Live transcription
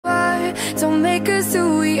care. Don't make us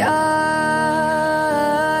who we are.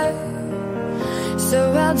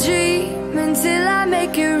 So I'll dream until I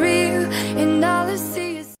make it real, and all I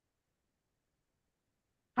see is.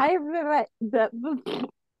 Hi, everybody.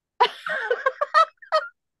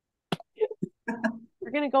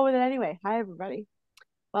 We're going to go with it anyway. Hi, everybody.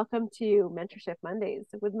 Welcome to Mentorship Mondays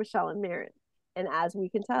with Michelle and Maren. And as we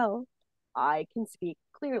can tell, I can speak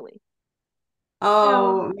clearly. Now,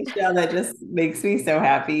 Oh, Michelle, that just makes me so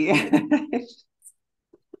happy.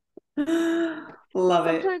 Love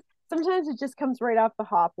it. sometimes it just comes right off the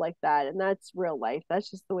hop like that. And that's real life. That's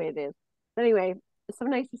just the way it is. But anyway, it's so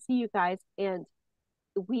nice to see you guys. And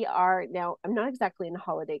we are now, I'm not exactly in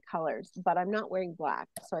holiday colors, but I'm not wearing black.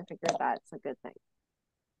 So I figured that's a good thing.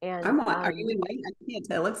 And Are you in white? I can't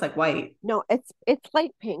tell. It looks like white. no, it's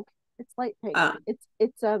light pink. It's light pink. Uh,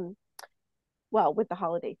 It's well, with the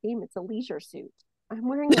holiday theme, it's a leisure suit. I'm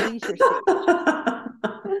wearing a leisure suit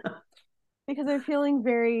because I'm feeling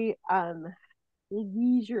very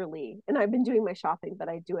leisurely, and I've been doing my shopping, but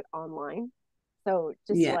I do it online. So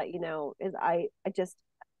just to yeah. let you know, is I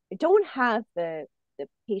don't have the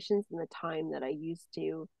patience and the time that I used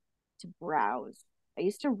to browse. I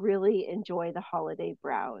used to really enjoy the holiday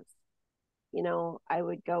browse. I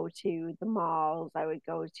would go to the malls, I would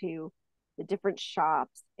go to the different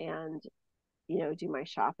shops and, do my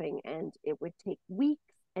shopping, and it would take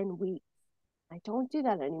weeks and weeks. I don't do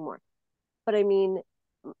that anymore. But I mean,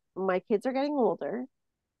 my kids are getting older.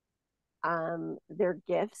 Their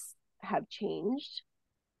gifts have changed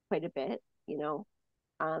quite a bit,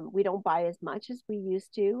 we don't buy as much as we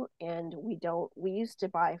used to, and we used to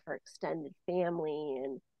buy for extended family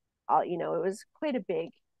and all, it was quite a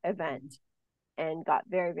big event and got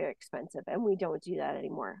very, very expensive. And we don't do that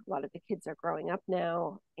anymore. A lot of the kids are growing up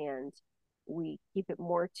now, and we keep it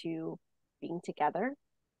more to being together.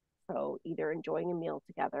 So either enjoying a meal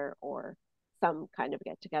together or some kind of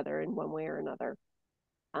get together in one way or another.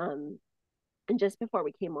 Um, and just before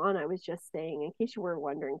we came on, I was just saying, in case you were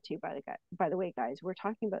wondering too, by the way, guys, we're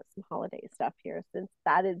talking about some holiday stuff here since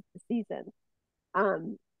that is the season.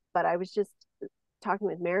 Um, but I was just talking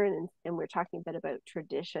with Marin, and we're talking a bit about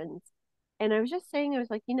traditions. And I was just saying, I was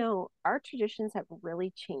like, our traditions have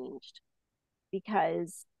really changed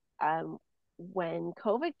because when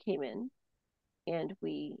COVID came in and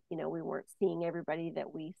we weren't seeing everybody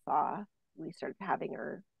that we saw, we started having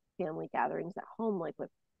our family gatherings at home, like with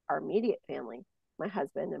our immediate family, my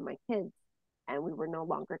husband and my kids. And we were no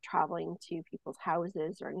longer traveling to people's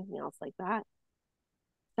houses or anything else like that.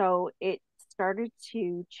 So it started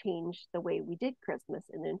to change the way we did Christmas.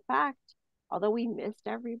 And in fact, although we missed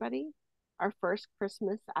everybody, our first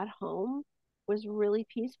Christmas at home was really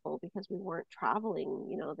peaceful because we weren't traveling.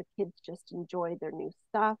 The kids just enjoyed their new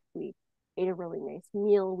stuff. We ate a really nice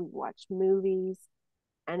meal. We watched movies,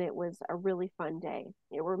 and it was a really fun day.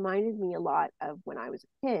 It reminded me a lot of when I was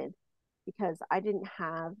a kid because I didn't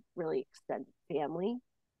have really extended family.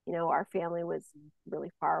 Our family was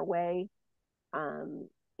really far away. Um,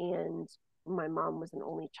 and my mom was an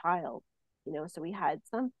only child, so we had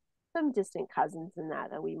some distant cousins in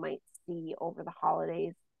that we might see over the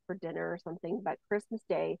holidays for dinner or something. But Christmas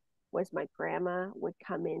Day was my grandma would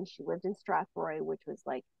come in. She lived in Strathroy, which was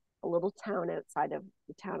like a little town outside of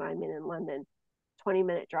the town I'm in London,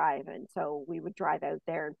 20-minute drive. And so we would drive out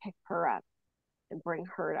there and pick her up and bring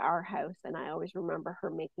her to our house. And I always remember her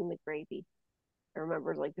making the gravy. I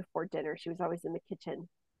remember like before dinner, she was always in the kitchen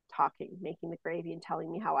talking, making the gravy and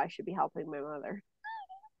telling me how I should be helping my mother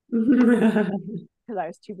because I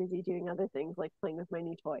was too busy doing other things like playing with my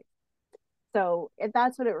new toy. So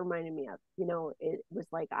that's what it reminded me of. It was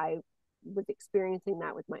like I was experiencing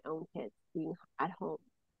that with my own kids being at home.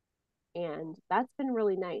 And that's been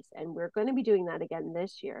really nice. And we're going to be doing that again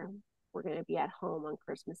this year. We're going to be at home on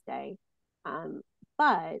Christmas Day. Um,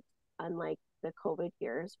 but unlike the COVID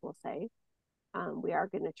years, we'll say, we are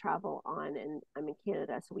going to travel on, and I'm in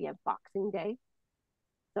Canada, so we have Boxing Day.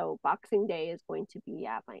 So Boxing Day is going to be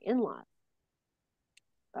at my in-laws.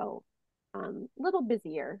 So a little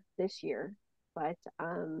busier this year, but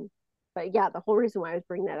yeah, the whole reason why I was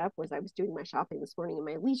bringing that up was I was doing my shopping this morning in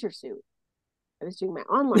my leisure suit. I was doing my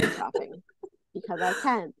online shopping because I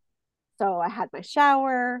can. So I had my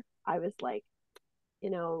shower. I was like,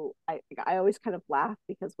 I always kind of laugh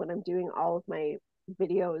because when I'm doing all of my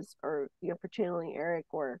videos or for channeling Eric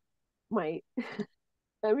or my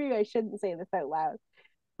maybe I shouldn't say this out loud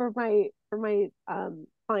for my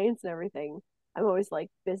clients and everything. I'm always like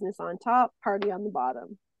business on top, party on the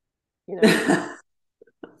bottom. You know,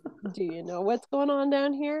 do you know what's going on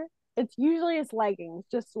down here? It's leggings,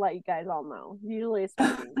 just to let you guys all know. Usually it's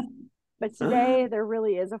leggings. But today there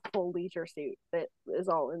really is a full leisure suit that is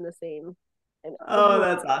all in the same. And Oh,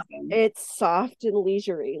 that's awesome. it's soft and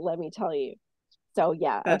leisurely, let me tell you. So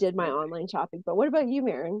yeah, I That's did my online shopping. But what about you,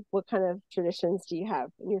 Maren? What kind of traditions do you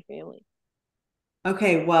have in your family?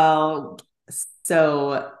 Okay, well,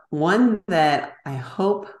 so one that I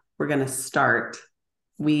hope we're gonna start.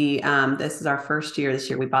 We This is our first year this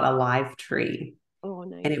year. We bought a live tree. Oh,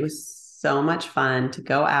 And nice. it was so much fun to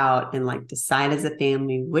go out and like decide as a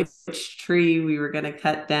family which tree we were going to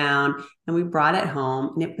cut down. And we brought it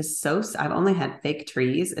home and it was I've only had fake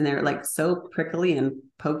trees and they're like so prickly and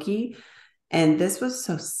pokey. And this was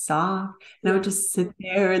so soft. And I would just sit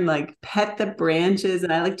there and like pet the branches.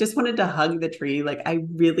 And I like just wanted to hug the tree. Like I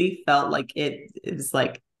really felt like it was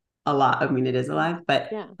like a lot. I mean, it is alive, but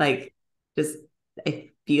Yeah. like just I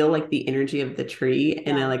feel like the energy of the tree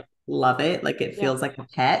and I like love it. Like it feels like a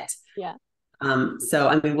pet. Yeah. So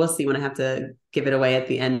I mean, we'll see when I have to give it away at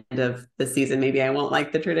the end of the season. Maybe I won't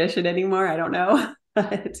like the tradition anymore. I don't know.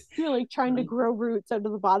 But You're like trying to grow roots out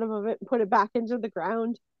of the bottom of it and put it back into the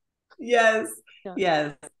ground. yes. Yeah.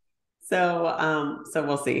 Yes. So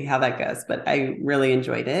we'll see how that goes, but I really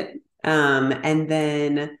enjoyed it. And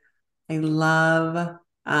then I love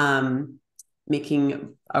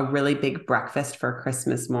making a really big breakfast for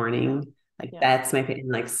Christmas morning. Like that's my favorite,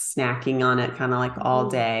 like snacking on it kind of like all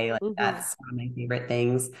day. Like that's one of my favorite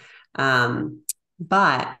things.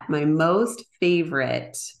 But my most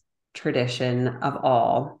favorite tradition of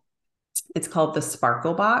all, it's called the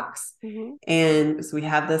Sparkle Box. And so we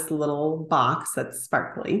have this little box that's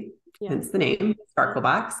sparkly, hence the name, Sparkle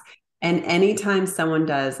Box. And anytime someone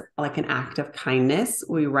does like an act of kindness,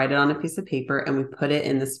 we write it on a piece of paper and we put it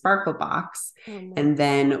in the Sparkle Box. And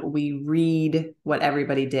then we read what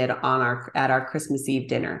everybody did at our Christmas Eve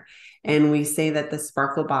dinner. And we say that the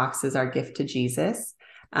Sparkle Box is our gift to Jesus.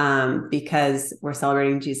 Because we're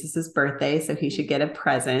celebrating Jesus's birthday, so he should get a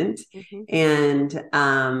present. And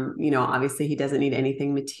obviously he doesn't need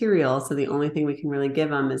anything material, so the only thing we can really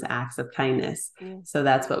give him is acts of kindness. So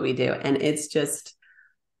that's what we do, and it's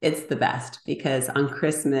the best because on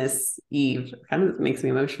Christmas Eve, kind of makes me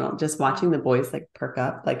emotional just watching the boys like perk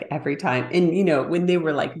up like every time. And when they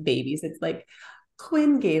were like babies, it's like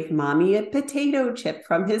Quinn gave mommy a potato chip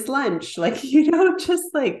from his lunch, like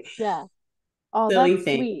just like Oh, that's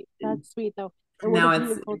sweet. That's sweet though. And what a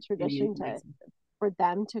beautiful tradition for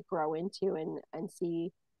them to grow into and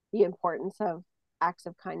see the importance of acts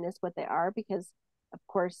of kindness, what they are, because of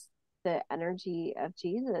course the energy of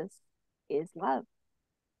Jesus is love.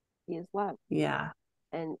 He is love. Yeah.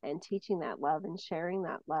 And teaching that love and sharing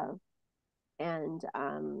that love. And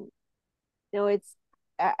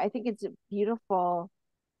I think it's beautiful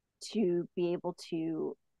to be able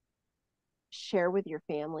to share with your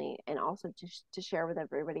family and also to share with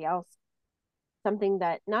everybody else something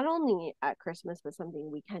that not only at Christmas but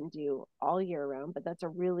something we can do all year round, but that's a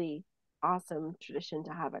really awesome tradition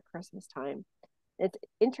to have at Christmas time. It's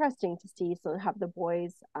interesting to see. So have the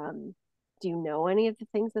boys do you know any of the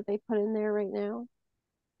things that they put in there right now?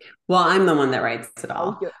 Well, I'm the one that writes it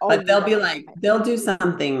all, but they'll be like, they'll do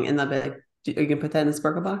something and they'll be like, are you gonna put that in the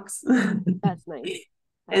Sparkle Box? That's nice.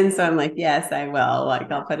 And so I'm like, yes, I will. Like,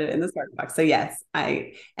 I'll put it in the Sparkle Box. So yes,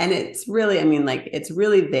 and it's really, I mean, like, it's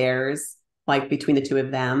really theirs, like between the two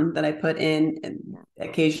of them that I put in. And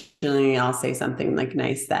occasionally I'll say something like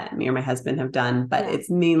nice that me or my husband have done, but it's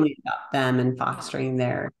mainly about them and fostering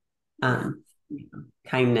their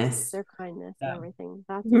kindness. Their kindness and everything.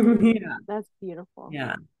 That's that's beautiful.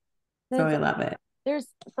 Yeah. So I love it. There's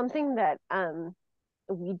something that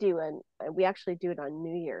we do, and we actually do it on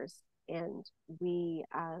New Year's, and we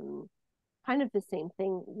kind of the same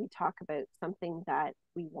thing. We talk about something that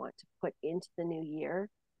we want to put into the new year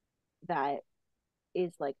that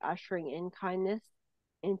is like ushering in kindness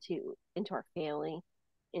into our family,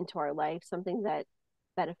 into our life, something that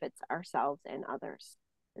benefits ourselves and others.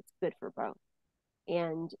 It's good for both.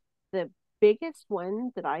 And the biggest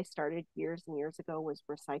one that I started years and years ago was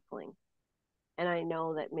recycling. And I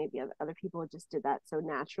know that maybe other people just did that so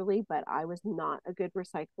naturally, but I was not a good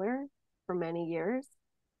recycler for many years.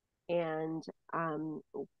 And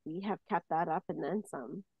we have kept that up and then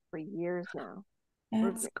some for years now.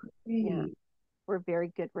 That's great. Yeah, we're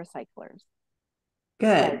very good recyclers.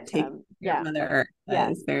 Good. Take Mother Earth.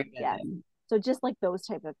 That is very good. Yeah. So just like those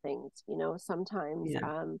type of things, sometimes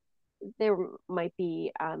there might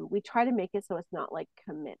be, we try to make it so it's not like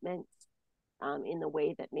commitments in the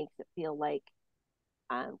way that makes it feel like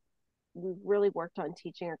we've really worked on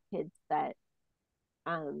teaching our kids that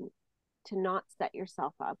to not set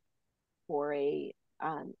yourself up for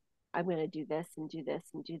I'm going to do this and do this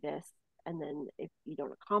and do this. And then if you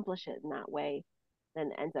don't accomplish it in that way,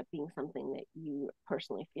 then ends up being something that you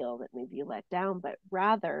personally feel that maybe you let down, but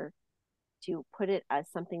rather to put it as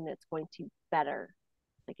something that's going to better.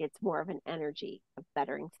 Like it's more of an energy of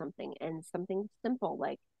bettering something, and something simple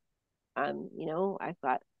like, you know, I've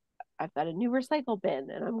got a new recycle bin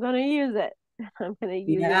and I'm going to use it. I'm going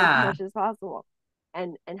to use it as Yeah. much as possible.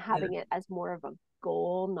 And having it as more of a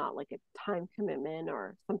goal, not like a time commitment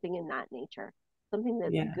or something in that nature, something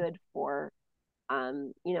that's Yeah. good for,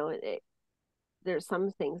 you know, there's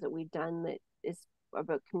some things that we've done that is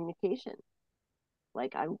about communication.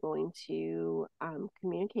 Like I'm going to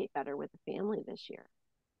communicate better with the family this year,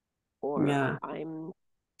 or Yeah. I'm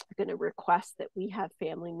going to request that we have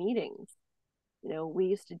family meetings. You know, we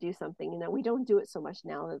used to do something, you know, we don't do it so much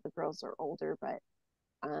now that the girls are older, but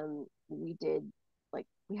we did, like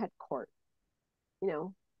we had court, you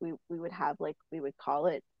know, we would have, like, we would call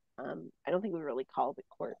it, I don't think we really called it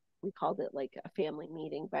court, we called it like a family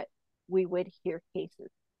meeting, but we would hear cases.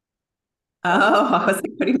 Oh, I was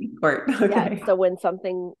like putting in court. Yeah, Okay. so when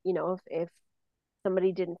something, you know, if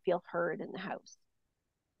somebody didn't feel heard in the house,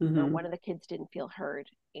 or one of the kids didn't feel heard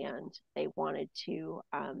and they wanted to,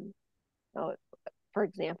 oh, for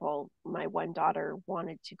example, my one daughter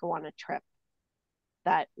wanted to go on a trip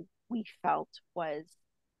that we felt was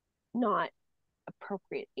not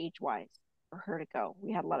appropriate age wise for her to go.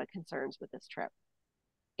 We had a lot of concerns with this trip.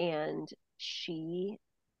 And she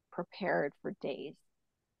prepared for days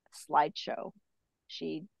a slideshow.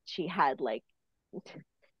 She had like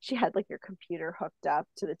she had like your computer hooked up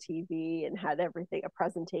to the TV and had everything, a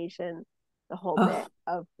presentation, the whole Oh, bit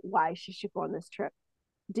of why she should go on this trip.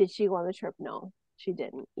 Did she go on the trip? No, she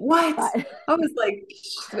didn't. what? But I was like,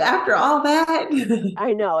 after all that.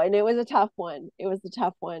 I know, and it was a tough one. It was a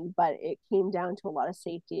tough one, but it came down to a lot of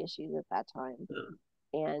safety issues at that time,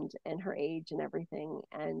 and her age and everything.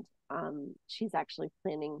 And she's actually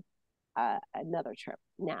planning another trip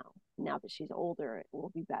now. Now that she's older, it will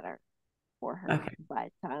be better for her. Okay.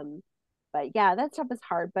 But yeah, that stuff is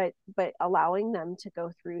hard. But allowing them to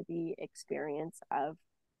go through the experience of,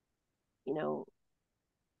 you know,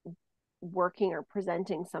 working or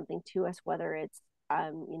presenting something to us, whether it's,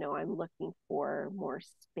 you know, I'm looking for more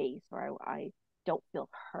space, or I don't feel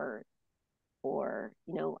heard, or,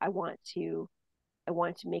 you know, I want to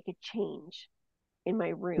make a change in my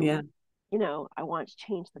room. Yeah. You know, I want to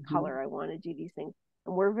change the color. I want to do these things.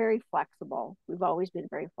 And we're very flexible. We've always been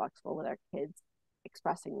very flexible with our kids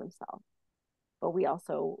expressing themselves. But we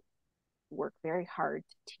also work very hard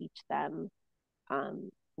to teach them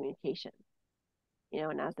communication, you know,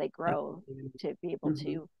 and as they grow, to be able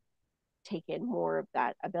to take in more of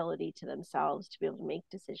that ability to themselves, to be able to make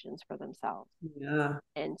decisions for themselves. Yeah.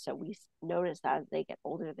 And so we notice that as they get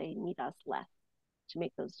older, they need us less to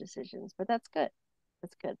make those decisions. But that's good.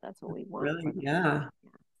 That's good. That's what we want. Really? Yeah.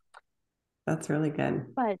 That's really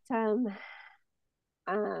good. But so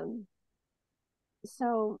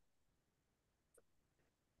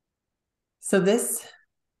this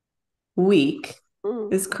week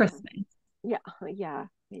is Christmas. Yeah, I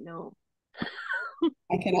know.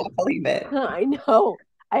 I cannot believe it. I know.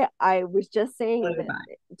 I was just saying that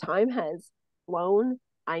time has flown.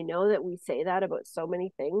 I know that we say that about so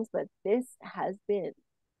many things, but this has been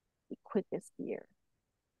the quickest year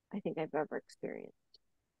I think I've ever experienced.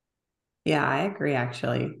 Yeah, I agree,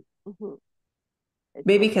 actually. Mm-hmm.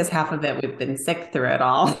 Maybe because half of it we've been sick through it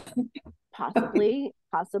all. Possibly.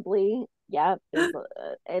 Yeah.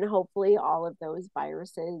 And hopefully all of those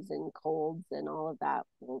viruses and colds and all of that,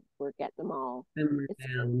 we're getting them all. You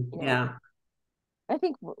know, yeah. I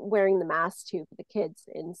think wearing the mask too for the kids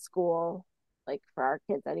in school, like for our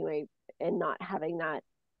kids anyway, and not having that,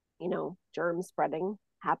 you know, germ spreading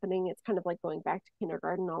happening. It's kind of like going back to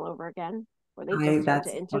kindergarten all over again, where they just start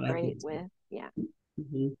to integrate with, yeah.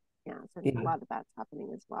 Mm-hmm. Yeah. So I think a lot of that's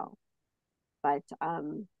happening as well. But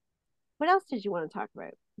what else did you want to talk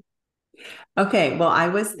about? Okay, well, I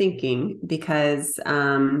was thinking because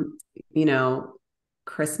you know,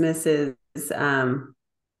 Christmas is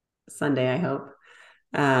Sunday, I hope.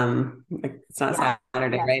 It's not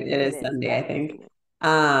Saturday, right? It is Sunday, I think.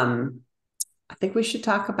 I think we should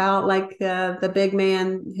talk about like the big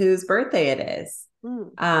man whose birthday it is.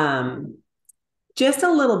 Just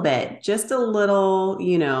a little bit, just a little,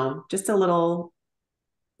 you know, just a little,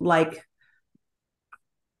 like,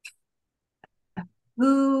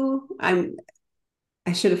 I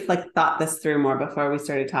should have like thought this through more before we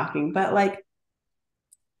started talking, but like,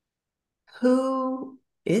 who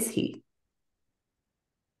is he?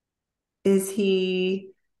 Is he,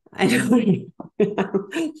 I know I'm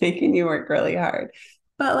making you work really hard,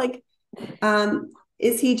 but like,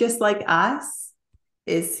 is he just like us?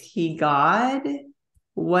 Is he God?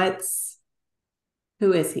 What's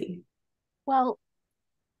Who is he? Well,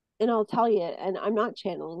 and I'll tell you, and I'm not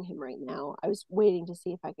channeling him right now. I was waiting to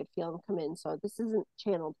see if I could feel him come in. So this isn't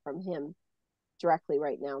channeled from him directly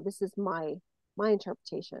right now. This is my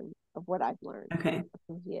interpretation of what I've learned Okay. of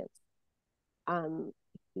who he is.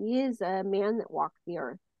 He is a man that walked the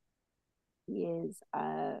earth. He is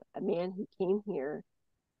a man who came here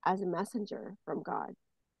as a messenger from God.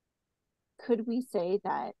 Could we say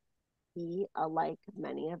that he, like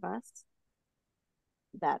many of us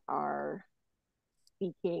that are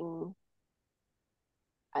speaking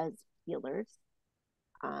as healers,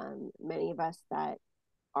 many of us that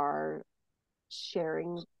are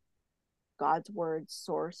sharing God's word,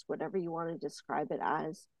 source, whatever you want to describe it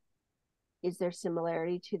as, is there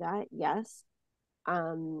similarity to that? Yes.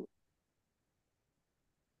 From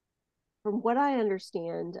what I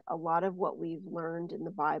understand, a lot of what we've learned in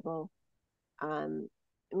the Bible, I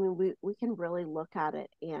mean, we can really look at it,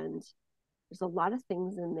 and there's a lot of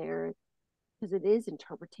things in there because it is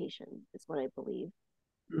interpretation, is what I believe.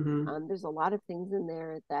 There's a lot of things in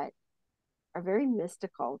there that are very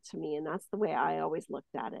mystical to me, and that's the way I always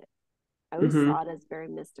looked at it. I always saw it as very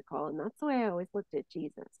mystical, and that's the way I always looked at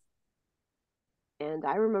Jesus. And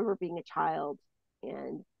I remember being a child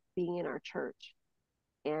and being in our church,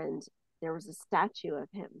 and there was a statue of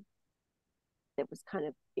him that was kind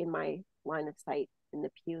of in my line of sight in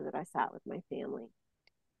the pew that I sat with my family.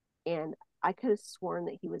 And I could have sworn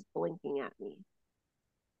that he was blinking at me.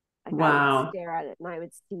 Like, wow. I would stare at it and I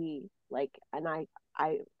would see, like, and I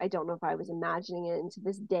don't know if I was imagining it. And to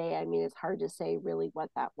this day, I mean, it's hard to say really what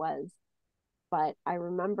that was. But I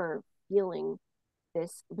remember feeling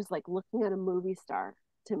this, it was like looking at a movie star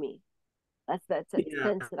to me. That's a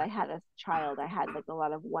sense that I had as a child. I had like a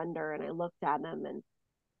lot of wonder, and I looked at him,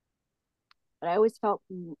 but I always felt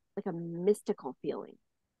like a mystical feeling.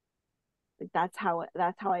 Like that's how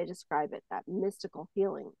I describe it, that mystical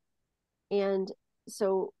feeling. And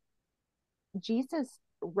so Jesus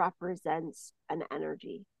represents an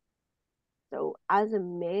energy. So as a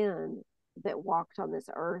man that walked on this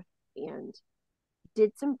earth and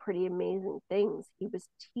did some pretty amazing things, he was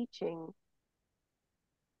teaching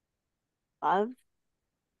love.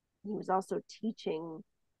 He was also teaching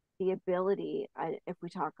the ability, if we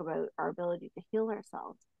talk about our ability to heal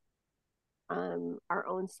ourselves, our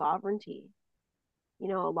own sovereignty. You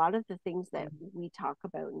know, a lot of the things that we talk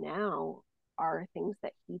about now are things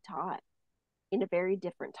that he taught in a very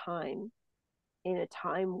different time, in a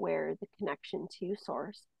time where the connection to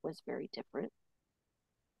source was very different.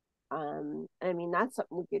 I mean, that's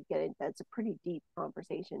something we could get into. That's a pretty deep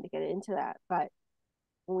conversation to get into that. But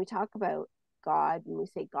when we talk about God, when we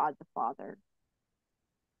say God the Father,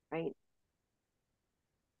 right?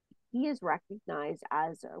 He is recognized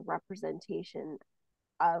as a representation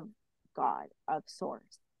of God, of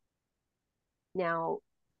source. Now,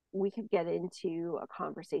 we could get into a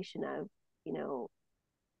conversation of, you know,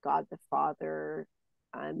 God the Father,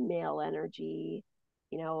 male energy,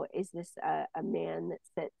 you know, is this a man that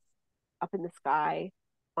sits up in the sky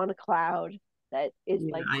on a cloud that is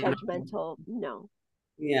like judgmental? No.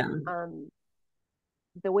 Yeah.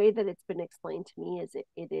 The way that it's been explained to me is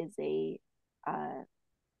it is a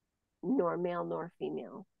nor male nor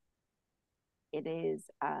female. It is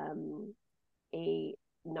a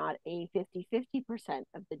not a 50-50%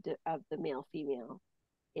 of the male female.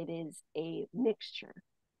 It is a mixture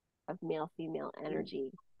of male female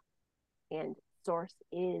energy, and source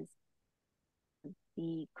is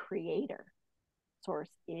the creator.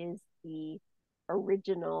 Source is the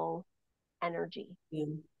original energy.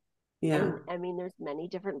 Yeah. And I mean, there's many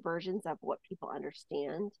different versions of what people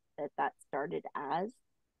understand that started as,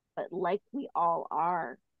 but like we all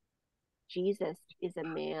are, Jesus is a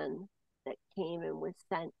man that came and was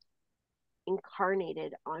sent,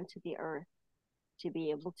 incarnated onto the earth to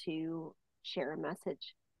be able to share a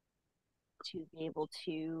message, to be able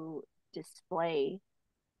to display.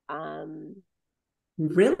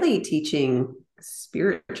 Really teaching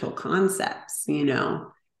spiritual concepts, you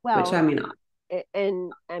know, well, which I mean,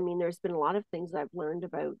 and I mean, there's been a lot of things I've learned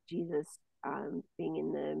about Jesus being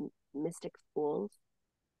in the mystic schools.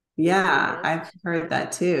 Yeah, I've heard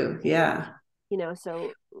that too. Yeah. You know,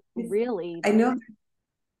 so really, I know.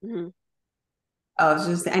 Mm-hmm. I was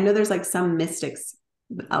just, I know there's like some mystics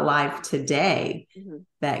alive today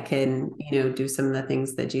that can, you know, do some of the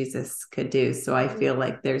things that Jesus could do. So I feel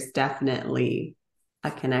like there's definitely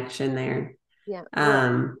a connection there. Yeah.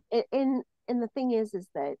 Well, and the thing is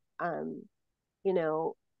that, you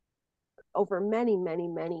know, over many, many,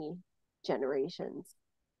 many generations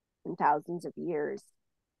and thousands of years,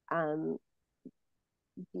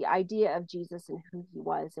 the idea of Jesus and who he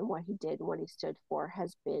was and what he did and what he stood for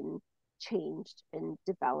has been changed and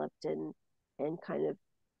developed and kind of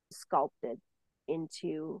sculpted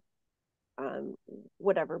into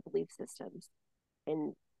whatever belief systems.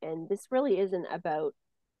 And this really isn't about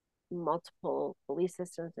multiple belief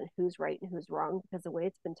systems and who's right and who's wrong, because the way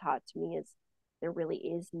it's been taught to me is there really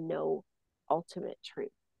is no ultimate truth.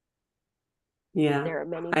 Yeah. There are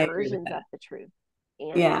many versions of the truth.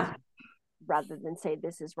 And yeah. rather than say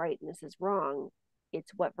this is right and this is wrong,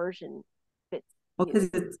 it's what version fits. Well, because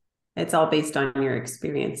it's all based on your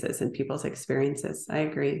experiences and people's experiences. I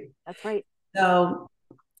agree. That's right. So,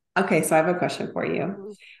 okay, so I have a question for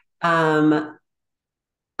you. Mm-hmm.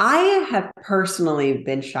 I have personally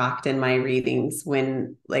been shocked in my readings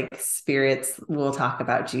when like spirits will talk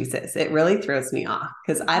about Jesus. It really throws me off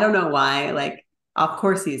because I don't know why. Like, of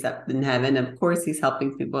course he's up in heaven. Of course he's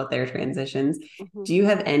helping people with their transitions. Mm-hmm. Do you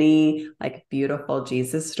have any like beautiful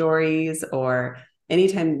Jesus stories or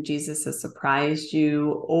anytime Jesus has surprised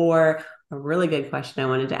you? Or a really good question I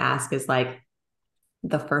wanted to ask is like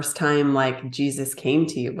the first time like Jesus came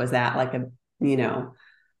to you, was that like a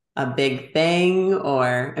big thing?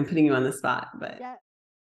 Or I'm putting you on the spot, but yeah,